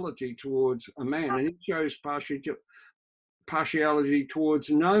partiality towards a man, and he shows partiality towards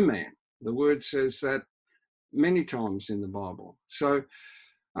no man. The word says that many times in the Bible. So,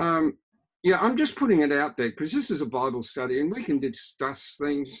 yeah, I'm just putting it out there because this is a Bible study, and we can discuss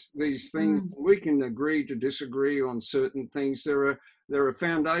these things. We can agree to disagree on certain things. There are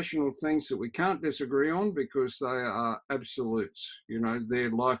foundational things that we can't disagree on because they are absolutes. You know,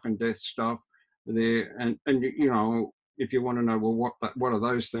 they're life and death stuff. They're and you know, if you want to know, well, what are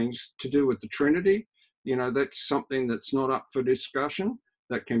those things to do with the Trinity? You know, that's something that's not up for discussion.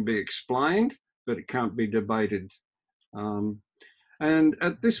 That can be explained, but it can't be debated. And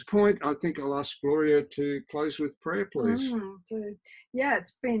at this point, I think I'll ask Gloria to close with prayer, please. So, yeah,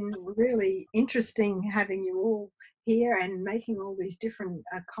 it's been really interesting having you all here and making all these different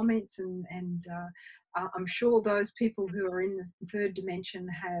comments, and I'm sure those people who are in the third dimension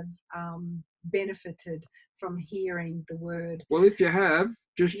have benefited from hearing the word. Well, if you have,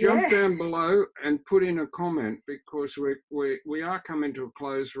 just jump down below and put in a comment, because we are coming to a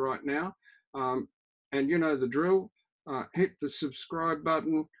close right now. And you know the drill. Hit the subscribe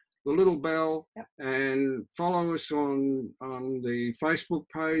button, the little bell, and follow us on the Facebook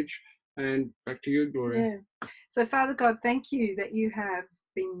page. And back to you, Gloria. Yeah. So, Father God, thank you that you have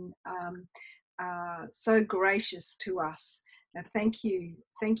been so gracious to us. Now, thank you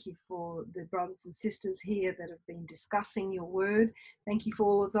for the brothers and sisters here that have been discussing your word. Thank you for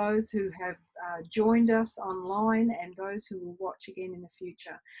all of those who have joined us online and those who will watch again in the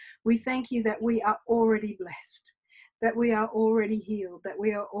future. We thank you that we are already blessed, that we are already healed, that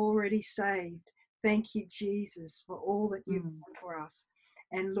we are already saved. Thank you, Jesus, for all that you've done for us.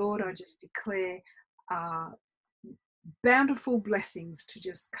 And Lord, I just declare bountiful blessings to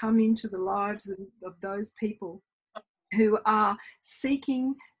just come into the lives of those people who are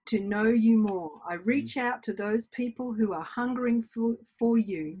seeking to know you more. I reach out to those people who are hungering for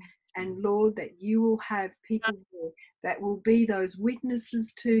you. And Lord, that you will have people there that will be those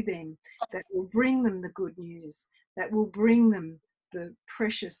witnesses to them, that will bring them the good news, that will bring them the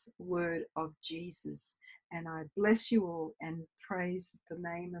precious word of Jesus. And I bless you all and praise the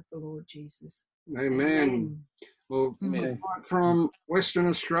name of the Lord Jesus. Amen. Well, from Western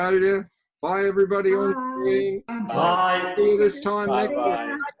Australia, bye everybody on screen. Bye. See you this time next week.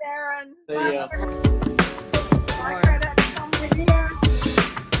 Bye, Darren. See ya.